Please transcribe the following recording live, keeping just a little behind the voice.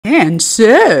And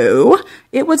so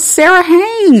it was Sara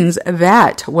Haines.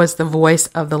 That was the voice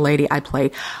of the lady I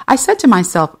played. I said to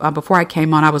myself before I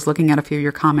came on, I was looking at a few of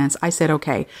your comments. I said,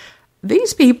 okay,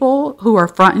 these people who are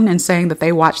fronting and saying that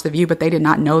they watched The View, but they did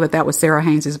not know that that was Sara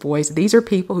Haines' voice. These are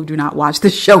people who do not watch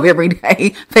the show every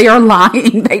day. They are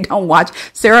lying. They don't watch.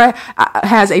 Sara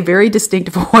has a very distinct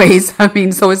voice. I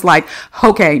mean, so it's like,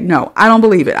 okay, no, I don't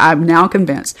believe it. I'm now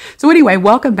convinced. So anyway,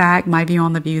 welcome back. My View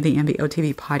on The View, the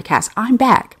MVOTV podcast. I'm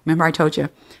back. Remember I told you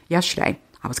yesterday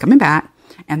I was coming back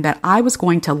and that I was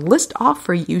going to list off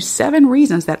for you 7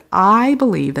 reasons that I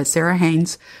believe that Sara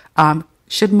Haines,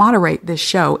 should moderate this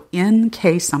show in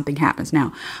case something happens.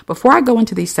 Now, before I go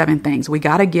into these 7 things, we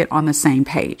got to get on the same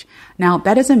page. Now,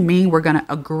 that doesn't mean we're going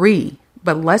to agree,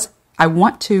 but I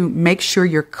want to make sure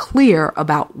you're clear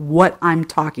about what I'm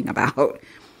talking about.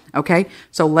 Okay,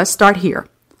 so let's start here.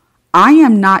 I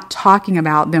am not talking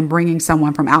about them bringing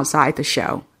someone from outside the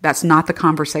show. That's not the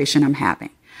conversation I'm having.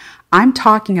 I'm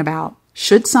talking about,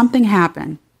 should something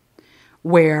happen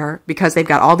where, because they've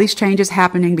got all these changes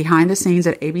happening behind the scenes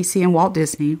at ABC and Walt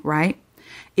Disney, right?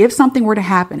 If something were to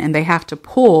happen and they have to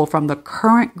pull from the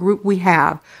current group we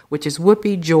have, which is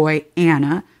Whoopi, Joy,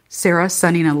 Anna, Sarah,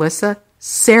 Sunny, and Alyssa,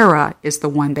 Sara is the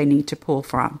one they need to pull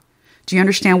from. Do you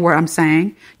understand what I'm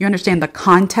saying? You understand the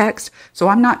context? So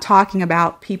I'm not talking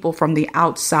about people from the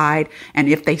outside and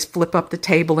if they flip up the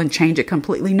table and change it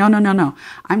completely. No.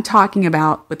 I'm talking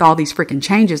about with all these freaking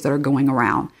changes that are going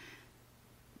around.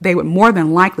 They would more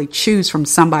than likely choose from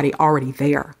somebody already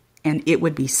there, and it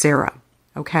would be Sara,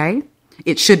 okay?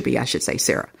 It should be, I should say,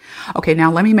 Sara. Okay,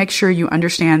 now let me make sure you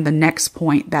understand the next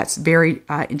point that's very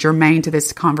germane to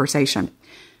this conversation.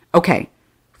 Okay,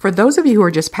 for those of you who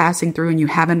are just passing through and you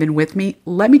haven't been with me,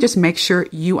 let me just make sure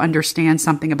you understand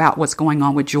something about what's going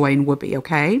on with Joy and Whoopi,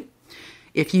 okay?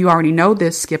 If you already know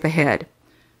this, skip ahead.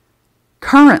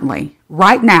 Currently,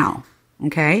 right now,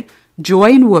 okay,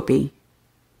 Joy and Whoopi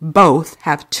both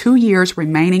have 2 years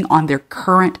remaining on their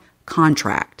current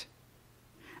contract.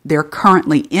 They're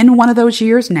currently in one of those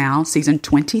years now, season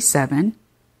 27.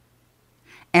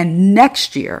 And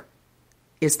next year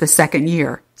is the second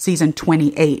year, season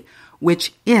 28,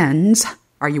 which ends,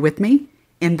 are you with me?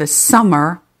 In the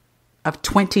summer of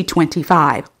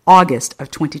 2025, August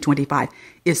of 2025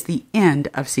 is the end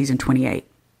of season 28.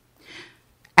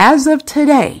 As of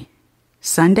today,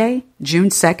 Sunday, June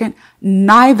 2nd,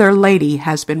 neither lady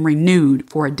has been renewed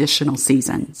for additional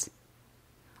seasons.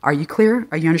 Are you clear?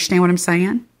 Are you understand what I'm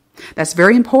saying? That's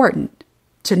very important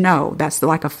to know. That's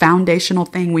like a foundational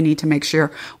thing we need to make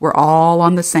sure we're all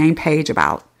on the same page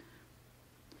about.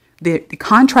 The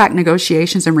contract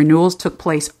negotiations and renewals took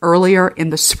place earlier in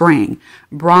the spring.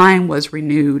 Brian was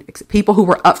renewed. People who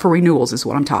were up for renewals is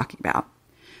what I'm talking about.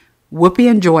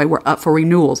 Whoopi and Joy were up for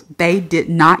renewals. They did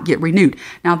not get renewed.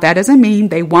 Now, that doesn't mean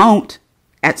they won't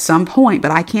at some point,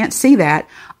 but I can't see that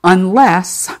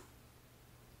unless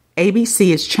ABC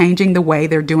is changing the way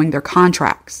they're doing their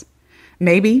contracts.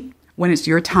 Maybe when it's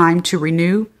your time to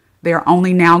renew, they're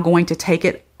only now going to take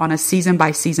it on a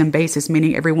season-by-season basis,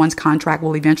 meaning everyone's contract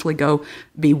will eventually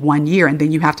be 1 year, and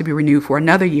then you have to be renewed for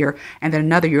another year, and then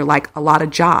another year, like a lot of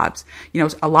jobs. You know,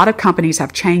 a lot of companies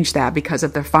have changed that because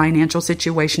of their financial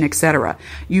situation, etc.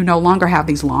 You no longer have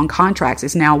these long contracts.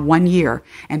 It's now 1 year,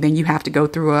 and then you have to go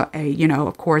through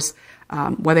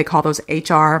what they call those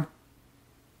HR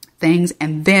things,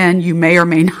 and then you may or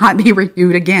may not be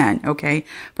renewed again, okay,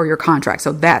 for your contract.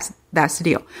 So that's the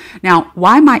deal. Now,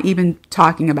 why am I even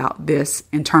talking about this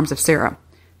in terms of Sara?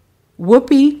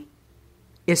 Whoopi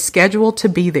is scheduled to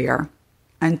be there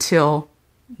until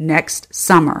next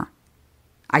summer.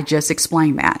 I just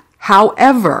explained that.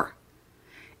 However,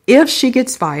 if she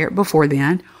gets fired before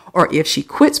then, or if she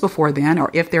quits before then,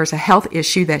 or if there's a health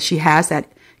issue that she has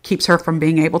that keeps her from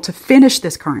being able to finish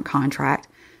this current contract,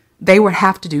 they would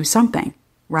have to do something,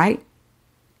 right?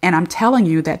 And I'm telling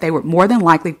you that they would more than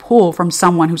likely pull from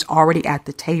someone who's already at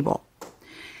the table.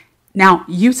 Now,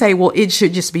 you say, well, it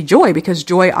should just be Joy because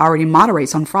Joy already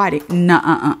moderates on Friday.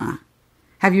 Nuh-uh.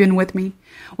 Have you been with me?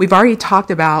 We've already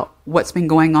talked about what's been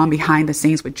going on behind the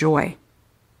scenes with Joy.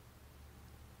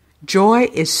 Joy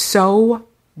is so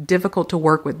difficult to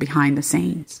work with behind the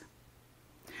scenes.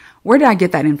 Where did I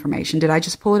get that information? Did I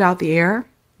just pull it out the air?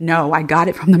 No, I got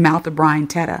it from the mouth of Brian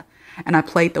Teta. And I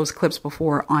played those clips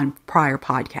before on prior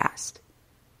podcast.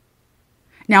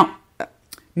 Now,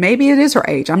 maybe it is her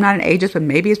age. I'm not an ageist, but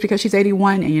maybe it's because she's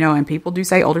 81. And people do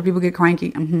say older people get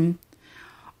cranky.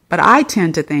 But I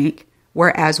tend to think,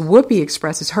 whereas Whoopi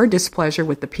expresses her displeasure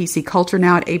with the PC culture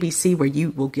now at ABC, where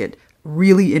you will get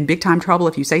really in big time trouble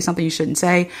if you say something you shouldn't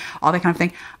say, all that kind of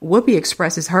thing. Whoopi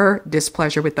expresses her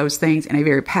displeasure with those things in a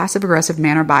very passive aggressive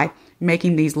manner by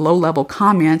making these low-level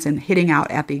comments and hitting out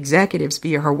at the executives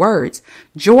via her words.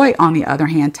 Joy, on the other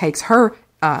hand, takes her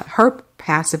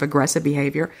passive-aggressive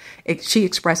behavior. She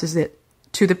expresses it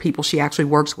to the people she actually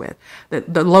works with,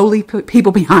 the lowly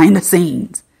people behind the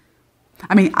scenes.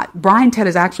 I mean, Brian Ted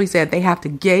has actually said they have to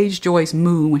gauge Joy's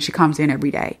mood when she comes in every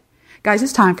day. Guys,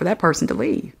 it's time for that person to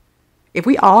leave. If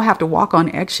we all have to walk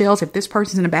on eggshells, if this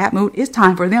person's in a bad mood, it's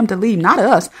time for them to leave, not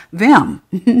us, them.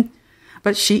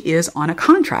 But she is on a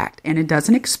contract and it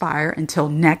doesn't expire until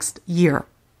next year.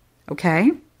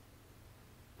 Okay?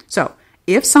 So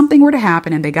if something were to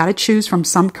happen and they got to choose from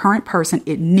some current person,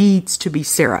 it needs to be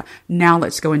Sara. Now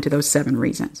let's go into those 7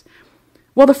 reasons.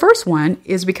 Well, the first one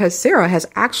is because Sara has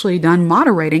actually done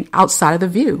moderating outside of The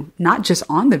View, not just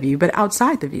on The View, but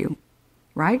outside The View.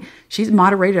 Right? She's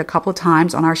moderated a couple of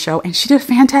times on our show and she did a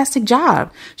fantastic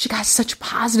job. She got such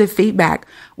positive feedback.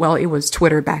 Well, it was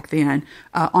Twitter back then,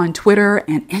 on Twitter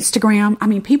and Instagram. I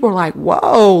mean, people were like,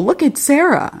 whoa, look at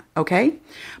Sara. Okay.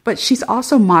 But she's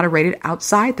also moderated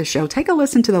outside the show. Take a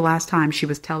listen to the last time she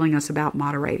was telling us about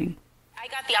moderating. I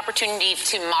got the opportunity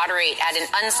to moderate at an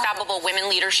Unstoppable Women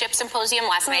Leadership Symposium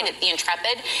last night at the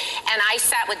Intrepid, and I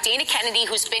sat with Dana Kennedy,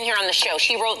 who's been here on the show.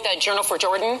 She wrote the Journal for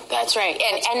Jordan. That's right.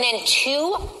 And then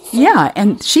 2. Yeah,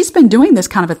 and she's been doing this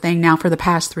kind of a thing now for the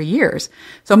past 3 years.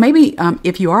 So maybe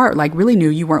if you are like really new,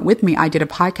 you weren't with me. I did a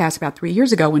podcast about 3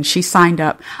 years ago when she signed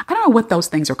up. I don't know what those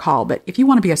things are called, but if you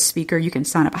want to be a speaker, you can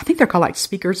sign up. I think they're called like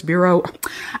Speakers Bureau.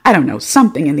 I don't know,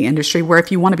 something in the industry where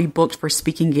if you want to be booked for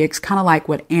speaking gigs, kind of like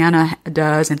what Anna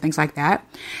does and things like that.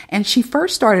 And she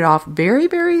first started off very,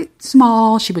 very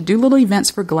small. She would do little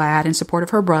events for GLAAD in support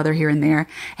of her brother here and there.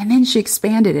 And then she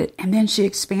expanded it. And then she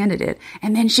expanded it.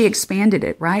 And then she expanded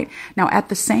it, right? Now, at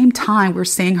the same time, we're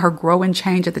seeing her grow and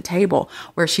change at the table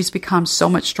where she's become so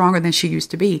much stronger than she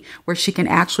used to be, where she can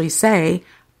actually say,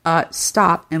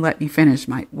 stop and let me finish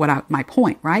my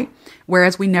point, right?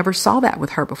 Whereas we never saw that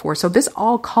with her before. So this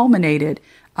all culminated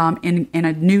in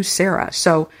a new Sara.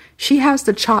 So she has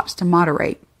the chops to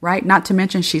moderate, right? Not to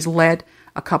mention she's led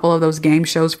a couple of those game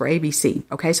shows for ABC.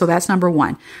 Okay, so that's number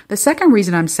 1. The second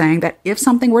reason I'm saying that if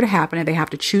something were to happen and they have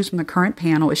to choose from the current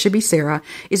panel, it should be Sara,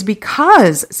 is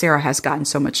because Sara has gotten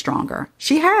so much stronger.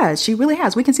 She has. She really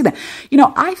has. We can see that. You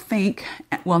know, I think,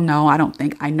 well, no, I don't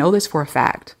think. I know this for a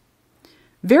fact.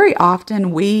 Very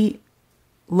often we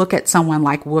look at someone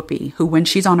like Whoopi, who when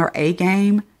she's on her A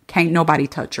game, can't nobody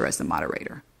touch her as the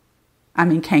moderator. I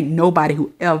mean, can't nobody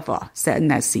who ever sat in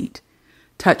that seat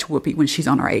touch Whoopi when she's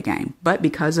on her A game. But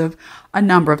because of a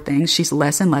number of things, she's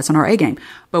less and less on her A game.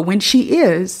 But when she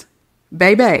is,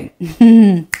 baby,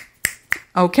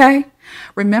 okay?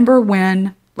 Remember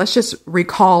when, let's just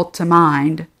recall to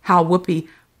mind how Whoopi,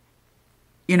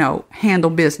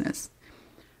 handled business.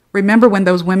 Remember when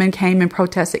those women came and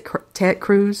protested Ted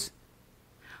Cruz?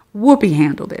 Whoopi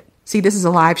handled it. See, this is a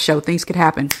live show. Things could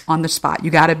happen on the spot. You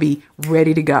got to be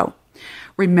ready to go.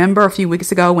 Remember a few weeks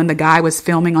ago when the guy was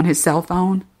filming on his cell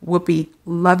phone? Whoopi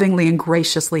lovingly and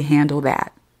graciously handled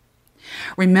that.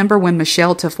 Remember when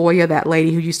Michelle Tafoya, that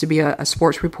lady who used to be a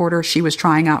sports reporter, she was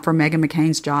trying out for Meghan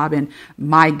McCain's job, and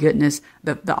my goodness,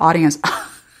 the audience...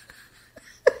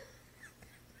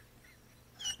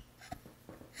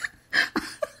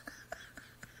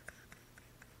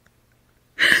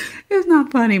 It's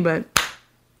not funny, but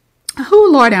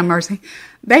Lord have mercy.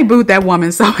 They booed that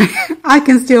woman, so I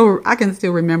can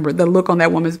still remember the look on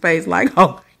that woman's face, like,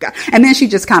 oh my God. And then she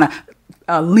just kind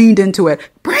of leaned into it.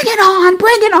 Bring it on,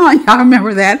 bring it on. Y'all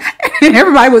remember that? And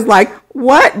everybody was like,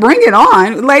 what? Bring it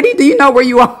on, lady. Do you know where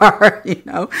you are?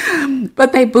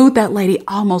 But they booed that lady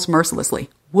almost mercilessly.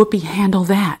 Whoopi handled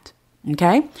that.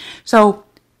 Okay, so.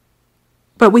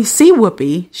 But we see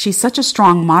Whoopi, she's such a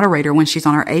strong moderator when she's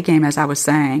on her A game, as I was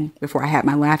saying before I had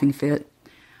my laughing fit.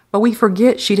 But we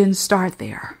forget she didn't start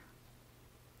there.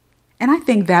 And I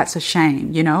think that's a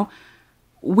shame,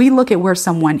 We look at where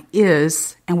someone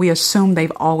is and we assume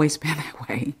they've always been that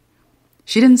way.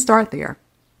 She didn't start there.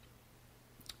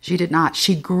 She did not.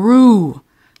 She grew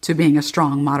to being a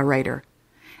strong moderator.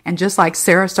 And just like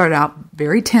Sara started out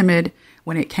very timid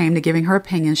when it came to giving her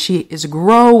opinion, she is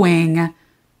growing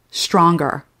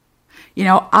stronger.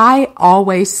 I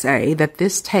always say that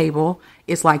this table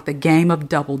is like the game of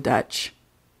double dutch.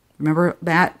 Remember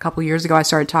that? A couple of years ago, I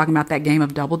started talking about that game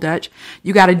of double dutch.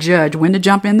 You got to judge when to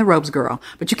jump in the ropes, girl.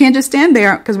 But you can't just stand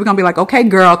there because we're going to be like, okay,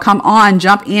 girl, come on,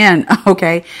 jump in.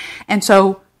 Okay. And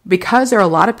so because there are a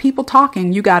lot of people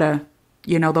talking, you got to,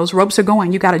 those ropes are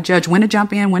going. You got to judge when to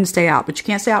jump in, when to stay out. But you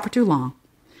can't stay out for too long.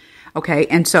 Okay,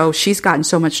 and so she's gotten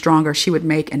so much stronger. She would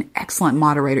make an excellent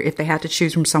moderator if they had to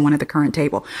choose from someone at the current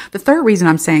table. The third reason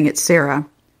I'm saying it's Sara,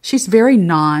 she's very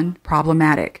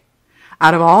non-problematic.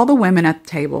 Out of all the women at the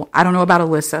table, I don't know about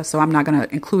Alyssa, so I'm not going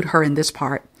to include her in this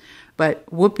part. But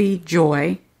Whoopi,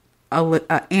 Joy,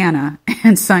 Anna,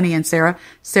 and Sunny and Sara,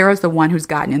 Sarah's the one who's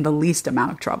gotten in the least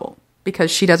amount of trouble because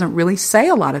she doesn't really say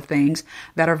a lot of things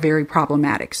that are very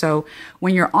problematic. So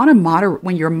when you're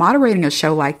when you're moderating a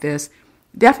show like this,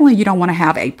 definitely you don't want to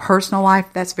have a personal life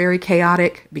that's very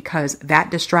chaotic because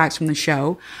that distracts from the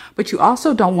show. But you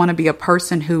also don't want to be a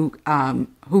person who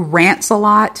rants a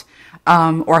lot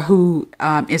or who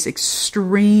is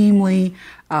extremely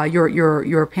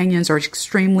your opinions are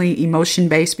extremely emotion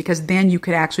based, because then you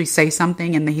could actually say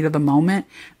something in the heat of the moment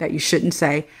that you shouldn't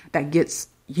say that gets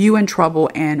you in trouble.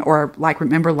 And or like,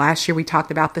 remember last year we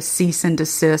talked about the cease and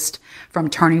desist from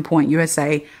Turning Point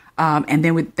USA. And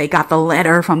then they got the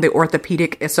letter from the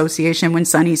Orthopedic Association when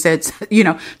Sunny said, so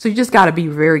you just got to be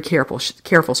very careful.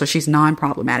 So she's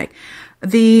non-problematic.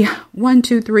 The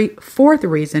 4th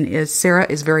reason is Sara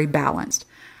is very balanced.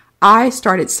 I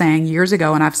started saying years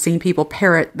ago, and I've seen people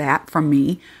parrot that from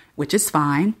me, which is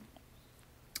fine.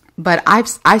 But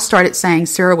I started saying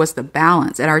Sara was the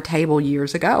balance at our table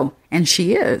years ago, and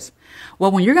she is.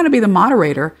 Well, when you're going to be the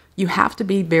moderator, you have to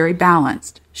be very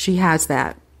balanced. She has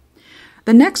that.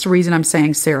 The next reason I'm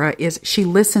saying Sara is she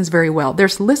listens very well.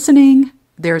 There's listening,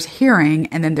 there's hearing,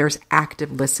 and then there's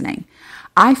active listening.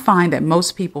 I find that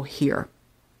most people hear,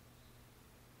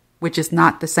 which is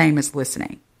not the same as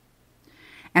listening.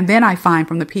 And then I find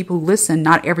from the people who listen,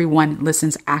 not everyone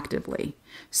listens actively.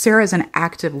 Sara is an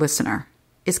active listener.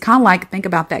 It's kind of like, think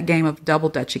about that game of Double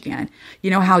Dutch again.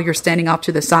 You know how you're standing off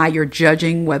to the side, you're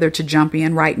judging whether to jump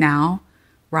in right now,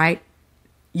 right?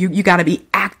 You got to be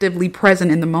actively present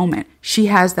in the moment. She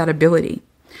has that ability.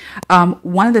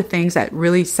 One of the things that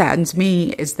really saddens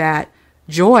me is that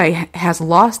Joy has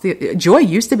lost Joy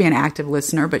used to be an active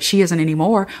listener, but she isn't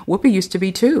anymore. Whoopi used to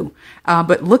be too.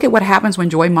 But look at what happens when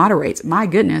Joy moderates. My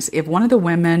goodness, if one of the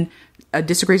women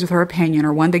disagrees with her opinion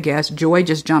or one of the guests, Joy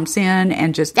just jumps in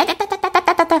and just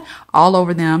all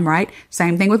over them, right?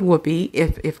 Same thing with Whoopi.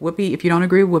 If you don't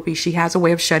agree with Whoopi, she has a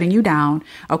way of shutting you down.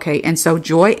 Okay. And so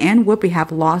Joy and Whoopi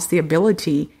have lost the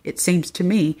ability, it seems to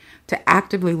me, to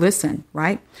actively listen,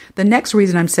 right? The next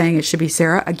reason I'm saying it should be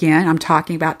Sara, again, I'm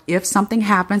talking about if something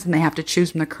happens and they have to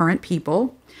choose from the current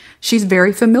people, she's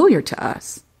very familiar to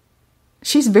us.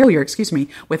 She's very familiar,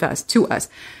 with us, to us.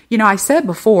 I said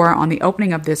before on the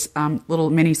opening of this little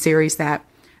mini series that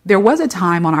there was a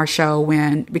time on our show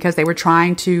because they were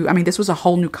trying to, this was a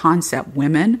whole new concept,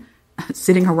 women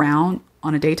sitting around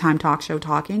on a daytime talk show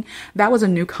talking. That was a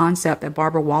new concept that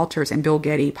Barbara Walters and Bill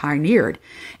Getty pioneered.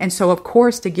 And so, of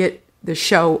course, to get the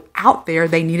show out there,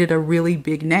 they needed a really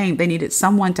big name. They needed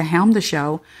someone to helm the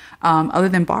show other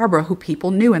than Barbara, who people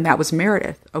knew, and that was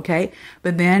Meredith, okay?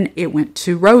 But then it went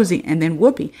to Rosie and then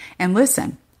Whoopi. And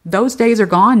listen, those days are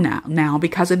gone now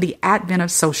because of the advent of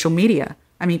social media.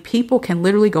 People can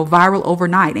literally go viral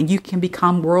overnight and you can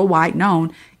become worldwide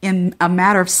known in a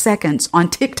matter of seconds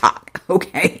on TikTok,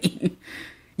 okay?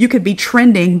 You could be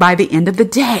trending by the end of the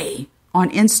day on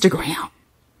Instagram.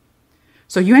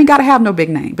 So you ain't got to have no big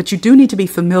name, but you do need to be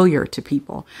familiar to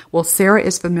people. Well, Sara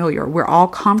is familiar. We're all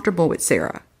comfortable with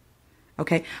Sara.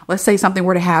 Okay, let's say something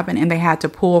were to happen and they had to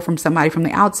pull from somebody from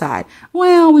the outside.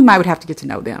 Well, we would have to get to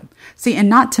know them. See, and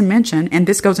not to mention, and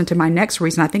this goes into my next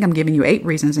reason, I think I'm giving you 8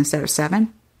 reasons instead of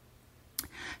 7.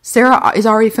 Sara is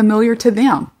already familiar to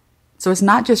them. So it's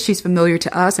not just she's familiar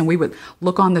to us and we would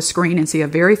look on the screen and see a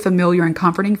very familiar and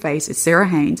comforting face. It's Sara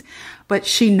Haines, but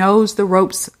she knows the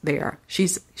ropes there.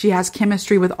 She has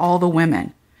chemistry with all the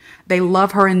women. They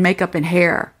love her in makeup and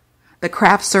hair. The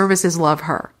craft services love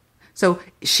her. So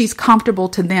she's comfortable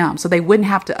to them. So they wouldn't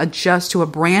have to adjust to a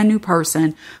brand new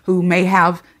person who may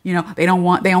have, they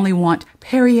only want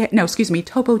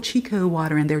Topo Chico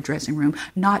water in their dressing room,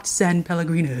 not San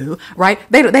Pellegrino, right?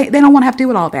 They don't want to have to deal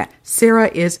with all that.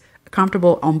 Sara is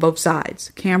comfortable on both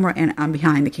sides, camera and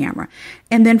behind the camera.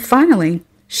 And then finally,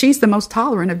 she's the most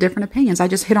tolerant of different opinions. I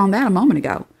just hit on that a moment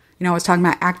ago. I was talking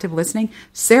about active listening.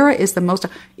 Sara is the most,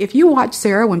 if you watch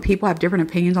Sara when people have different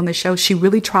opinions on the show, she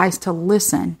really tries to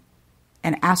listen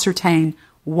and ascertain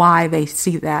why they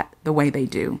see that the way they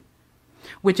do,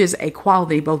 which is a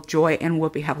quality both Joy and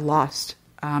Whoopi have lost.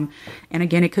 And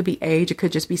again, it could be age. It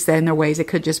could just be set in their ways. It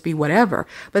could just be whatever.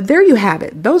 But there you have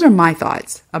it. Those are my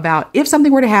thoughts about if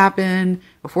something were to happen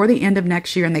before the end of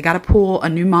next year and they got to pull a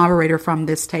new moderator from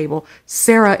this table,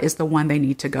 Sara is the one they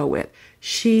need to go with.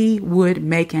 She would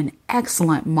make an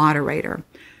excellent moderator.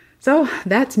 So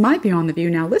that's my view on the view.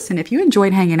 Now, listen, if you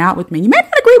enjoyed hanging out with me, you may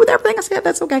not agree with everything I said.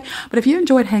 That's okay. But if you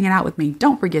enjoyed hanging out with me,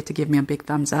 don't forget to give me a big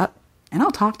thumbs up. And I'll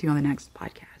talk to you on the next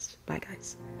podcast. Bye,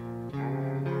 guys.